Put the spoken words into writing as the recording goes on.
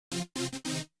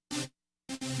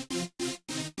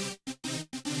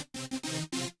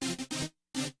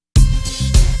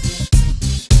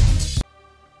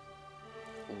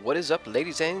What is up,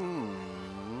 ladies and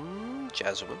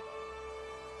gentlemen?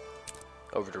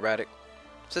 Over dramatic.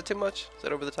 Is that too much? Is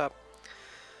that over the top?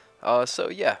 So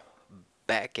yeah,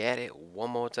 back at it one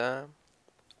more time.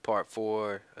 Part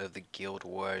 4 of the Guild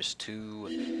Wars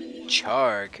 2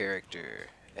 Charr character.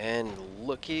 And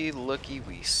looky,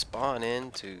 we spawn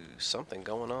into something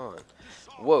going on.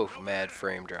 Whoa, mad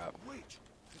frame drop.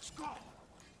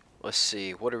 Let's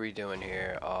see, what are we doing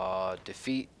here?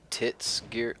 Defeat Titus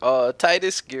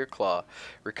Gearclaw.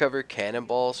 Recover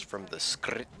cannonballs from the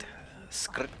Skrit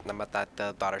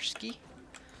Namatata Darski.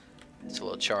 It's a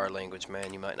little Charr language,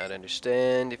 man. You might not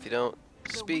understand if you don't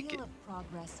speak it.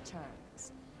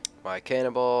 My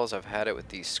cannonballs, I've had it with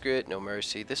these Skrit, no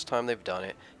mercy. This time they've done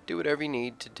it. Do whatever you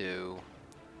need to do.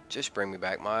 Just bring me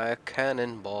back my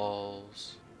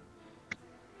cannonballs.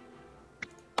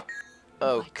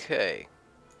 Okay.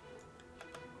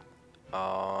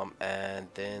 And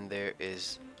then there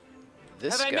is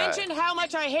this guy. Have I mentioned how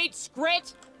much I hate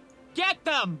Skrit? Get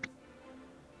them!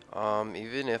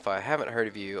 Even if I haven't heard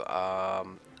of you,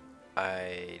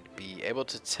 I'd be able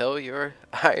to tell you're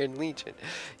Iron Legion.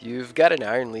 You've got an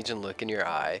Iron Legion look in your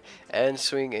eye and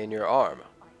swing in your arm.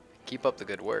 Keep up the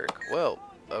good work. Well,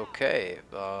 okay.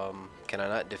 Can I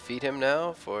not defeat him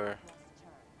now for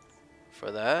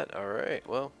that? Alright,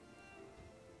 well.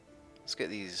 Let's get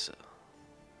these.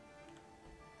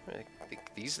 I think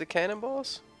these the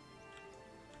cannonballs?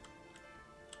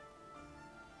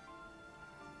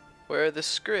 Where are the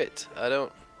Skrit? I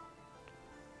don't.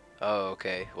 Oh,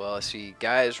 okay. Well, I see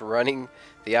guys running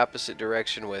the opposite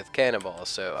direction with cannonballs,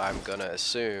 so I'm gonna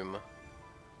assume.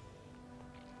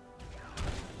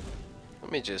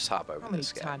 Let me just hop over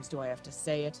this guy. How many times do I have to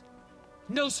say it?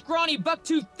 No scrawny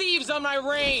bucktooth thieves on my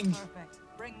range! Perfect.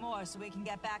 Bring more so we can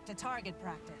get back to target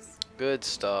practice. Good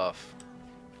stuff.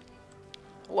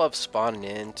 I love spawning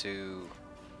into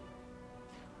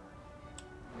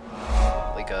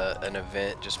like an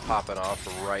event just popping off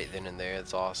right then and there.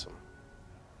 It's awesome.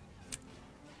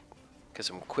 Get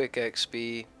some quick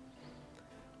XP.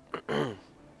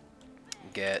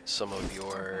 Get some of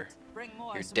your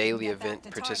daily event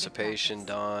participation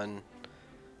done,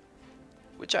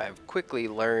 which I've quickly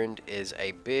learned is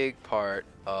a big part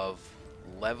of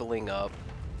leveling up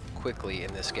quickly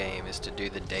in this game, is to do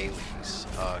the dailies.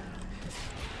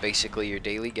 Basically your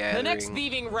daily gathering. The next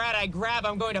thieving rat I grab,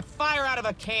 I'm going to fire out of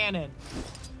a cannon.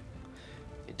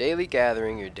 Your daily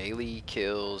gathering, your daily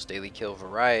kills, daily kill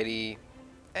variety,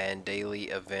 and daily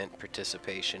event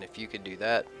participation. If you can do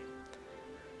that,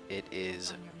 it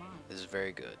is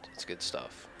very good. It's good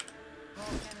stuff.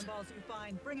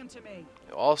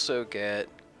 You also get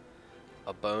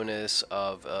a bonus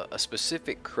of a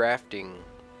specific crafting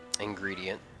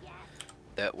ingredient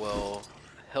that will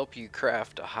help you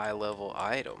craft a high level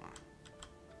item.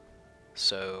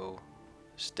 So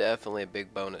it's definitely a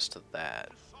big bonus to that.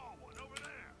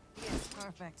 Yes,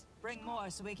 perfect. Bring more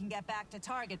so we can get back to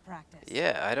target practice.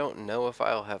 Yeah, I don't know if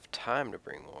I'll have time to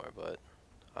bring more, but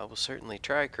I will certainly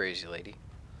try, crazy lady.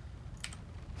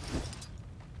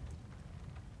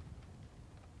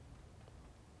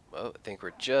 Well, I think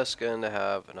we're just going to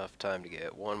have enough time to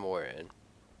get one more in.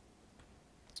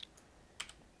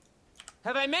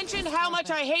 Have I mentioned how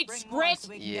much I hate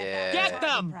Skrit? Yeah. Get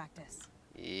them!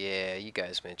 Yeah, you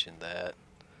guys mentioned that.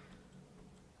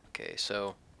 Okay,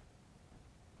 so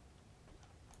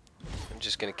I'm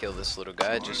just gonna kill this little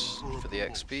guy just for the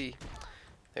XP.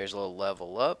 There's a little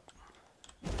level up.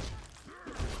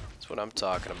 That's what I'm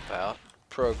talking about.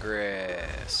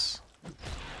 Progress.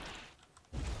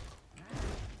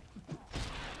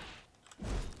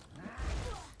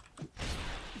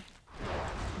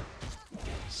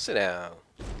 Sit down,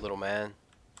 little man.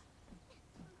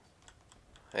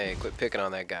 Hey, quit picking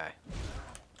on that guy.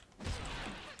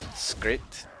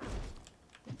 Skrit.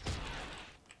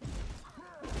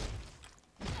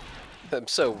 I'm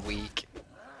so weak.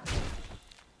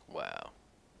 Wow.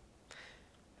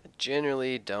 I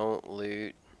generally don't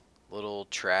loot little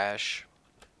trash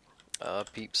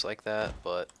peeps like that,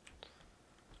 but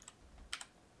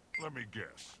let me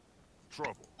guess.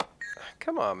 Trouble.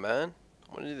 Come on, man.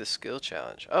 I want to do the skill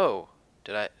challenge. Oh,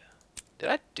 did I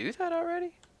do that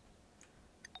already?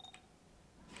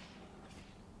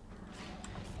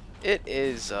 It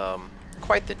is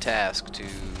quite the task to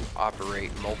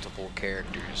operate multiple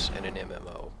characters in an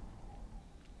MMO.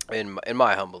 In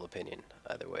my humble opinion,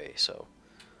 either way. So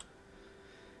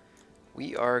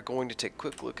we are going to take a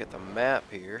quick look at the map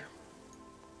here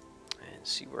and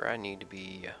see where I need to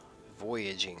be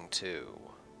voyaging to.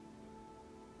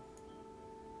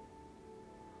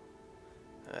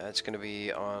 It's going to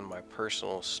be on my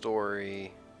personal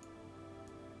story.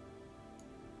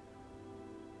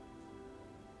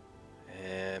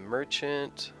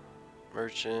 merchant.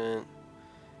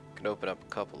 Can open up a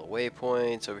couple of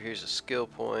waypoints. Over here's a skill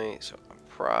point, so I'm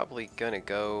probably gonna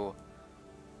go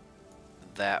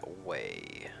that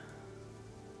way.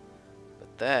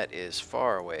 But that is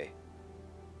far away.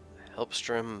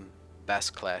 Helpstrom,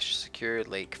 Basklash, Secure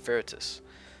Lake Ferretus.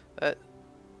 That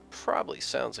probably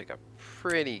sounds like a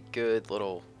pretty good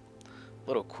little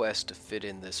quest to fit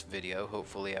in this video.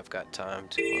 Hopefully I've got time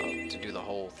to do the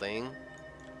whole thing.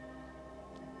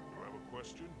 You have a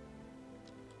question?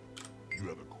 You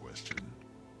have a question?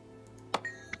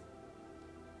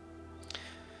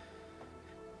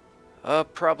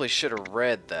 Probably should have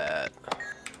read that.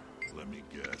 Let me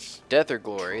guess. Death or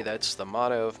glory, that's the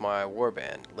motto of my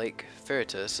warband. Lake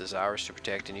Ferretus is ours to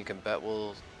protect, and you can bet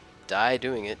we'll die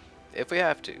doing it if we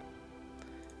have to.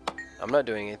 I'm not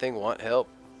doing anything, want help?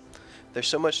 There's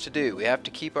so much to do. We have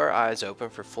to keep our eyes open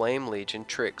for Flame Legion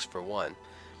tricks, for one.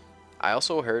 I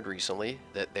also heard recently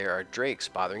that there are drakes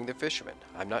bothering the fishermen.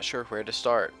 I'm not sure where to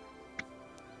start.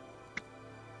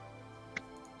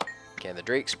 Can the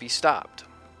drakes be stopped?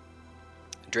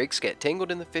 Drakes get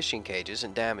tangled in the fishing cages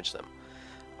and damage them.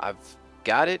 I've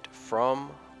got it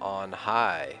from on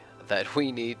high that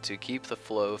we need to keep the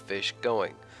flow of fish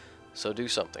going, so do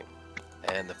something.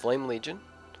 And the Flame Legion?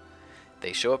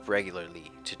 They show up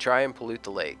regularly to try and pollute the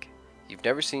lake. You've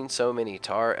never seen so many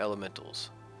tar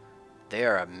elementals. They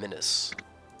are a menace.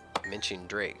 Mention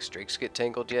drakes. Drakes get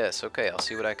tangled? Yes. Okay, I'll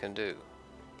see what I can do.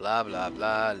 Blah, blah,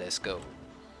 blah. Let's go.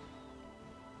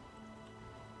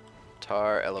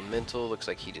 Tar elemental. Looks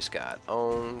like he just got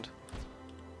owned.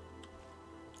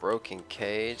 Broken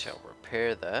cage. I'll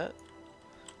repair that.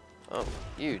 Oh,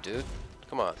 you, dude.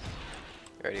 Come on.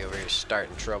 You're already over here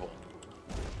starting trouble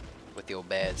with your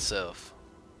bad self.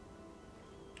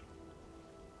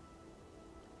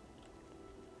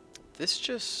 This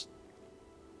just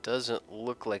doesn't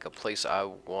look like a place I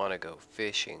want to go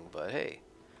fishing, but hey,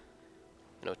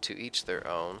 you know, to each their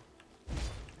own.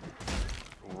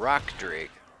 Rock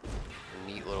drake,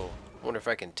 neat little. Wonder if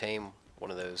I can tame one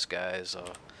of those guys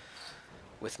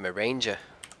with my ranger.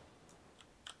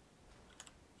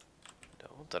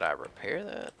 No, did I repair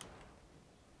that?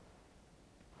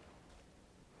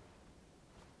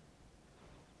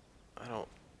 I don't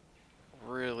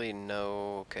really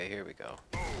know. Okay, here we go.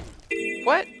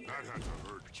 What? That had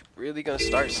to hurt. You really gonna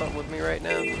start something with me right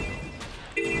now?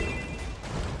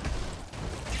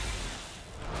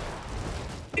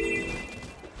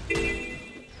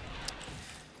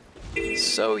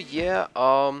 So yeah,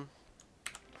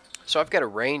 so I've got a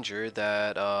ranger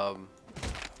that I'm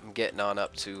getting on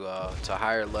up to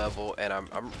higher level, and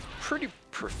I'm pretty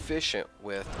proficient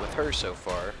with her so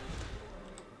far.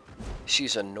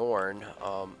 She's a Norn.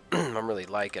 I'm really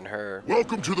liking her.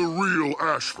 Welcome to the real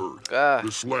Ashford.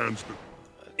 This land's been...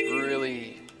 I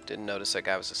really didn't notice that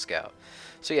guy was a scout.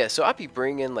 So yeah, so I'll be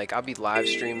bringing, like, I'll be live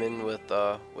streaming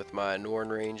with my Norn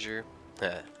Ranger,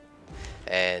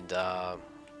 and you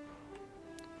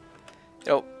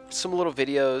know, some little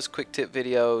videos, quick tip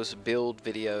videos, build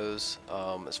videos,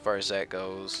 as far as that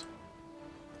goes.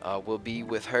 Will be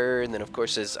with her, and then of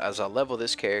course as I level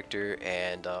this character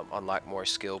and unlock more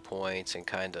skill points and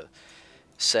kind of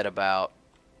set about,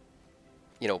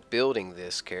 you know, building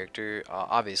this character,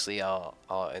 obviously I'll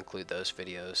include those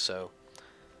videos. So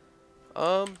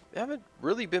I haven't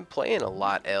really been playing a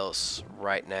lot else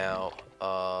right now.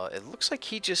 It looks like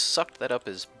he just sucked that up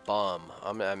his bum.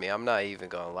 I mean, I'm not even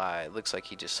gonna lie, it looks like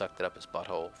he just sucked it up his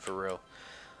butthole, for real.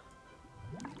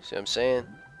 See what I'm saying?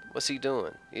 What's he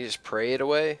doing? He just pray it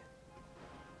away?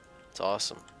 It's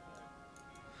awesome.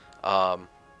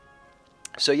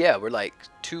 So yeah, we're like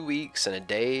 2 weeks and a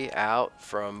day out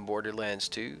from Borderlands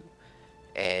 2,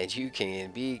 and you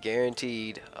can be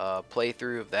guaranteed a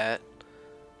playthrough of that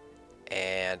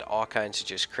and all kinds of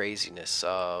just craziness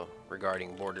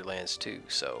regarding Borderlands 2.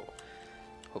 So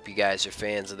hope you guys are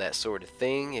fans of that sort of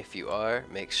thing. If you are,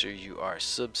 make sure you are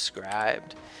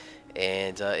subscribed.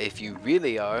 And if you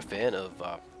really are a fan of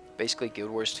basically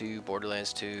Guild Wars 2,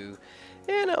 Borderlands 2,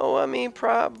 you know, I mean,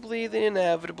 probably the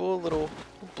inevitable little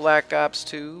Black Ops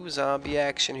 2 zombie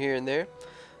action here and there.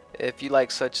 If you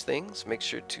like such things, make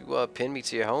sure to pin me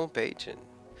to your homepage and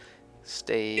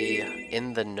stay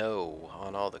in the know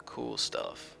on all the cool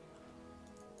stuff.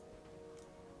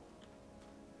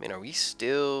 I mean, are we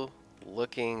still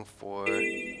looking for...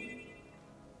 I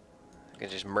can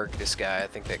just murk this guy. I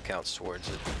think that counts towards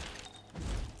it.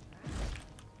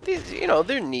 These, you know,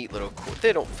 they're neat little...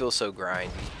 They don't feel so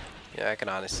grindy. Yeah, I can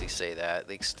honestly say that.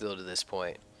 Like, still to this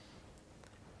point.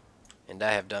 And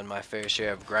I have done my fair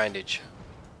share of grindage.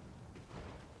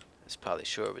 As probably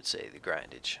Sure would say, the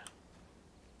grindage.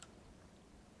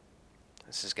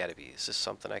 This has got to be. Is this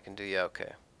something I can do? Yeah,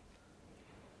 okay.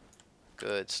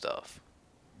 Good stuff.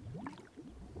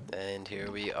 And here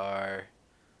we are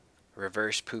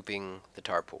reverse pooping the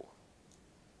tar pool.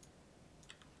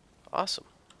 Awesome.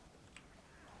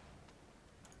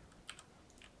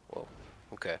 Whoa.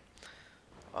 Okay.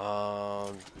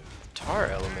 Tar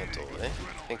elemental, eh?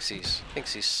 Thinks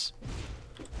he's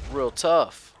real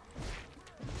tough.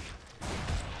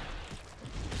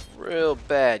 Real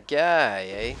bad guy,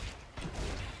 eh?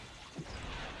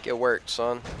 Get worked,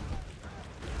 son.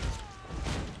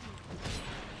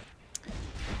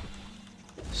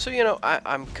 So, you know,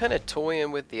 I'm kind of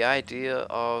toying with the idea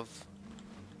of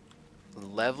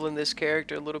leveling this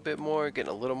character a little bit more,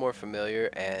 getting a little more familiar,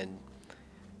 and,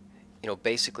 you know,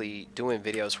 basically doing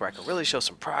videos where I can really show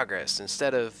some progress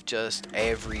instead of just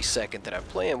every second that I'm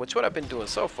playing, which is what I've been doing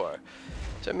so far.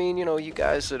 So, I mean, you know, you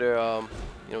guys that are,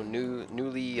 you know,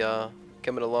 newly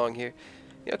coming along here,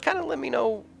 you know, kind of let me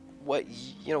know what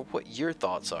your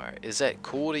thoughts are. Is that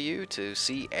cool to you to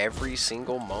see every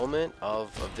single moment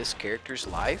of this character's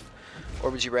life,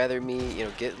 or would you rather me, you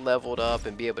know, get leveled up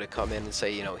and be able to come in and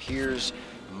say, you know, here's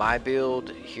my build,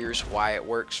 here's why it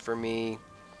works for me,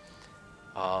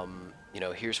 you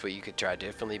know, here's what you could try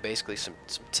differently, basically some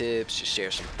tips, just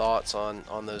share some thoughts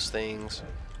on those things.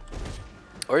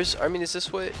 Or is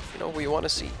this what, you know, we want to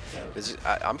see? Because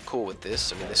I'm cool with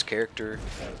this. I mean, this character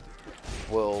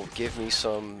will give me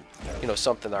some, you know,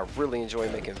 something I really enjoy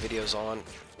making videos on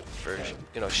for,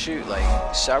 you know, shoot,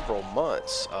 like several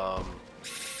months.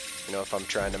 You know, if I'm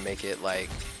trying to make it like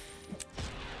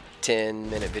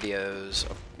 10-minute videos,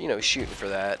 you know, shooting for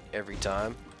that every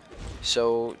time.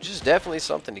 So just definitely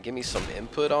something to give me some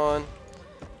input on.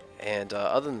 And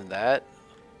other than that,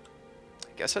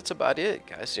 I guess that's about it,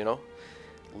 guys. You know,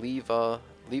 leave a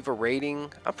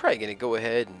rating. I'm probably gonna go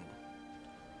ahead and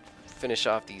finish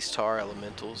off these tar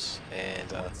elementals.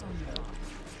 And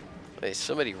hey,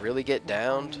 somebody really get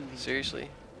downed? Seriously?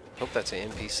 Hope that's an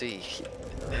NPC.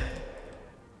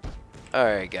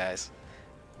 Alright, guys.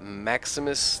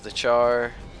 Maximus the Charr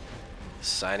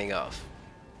signing off.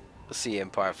 We'll see you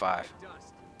in part 5.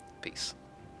 Peace.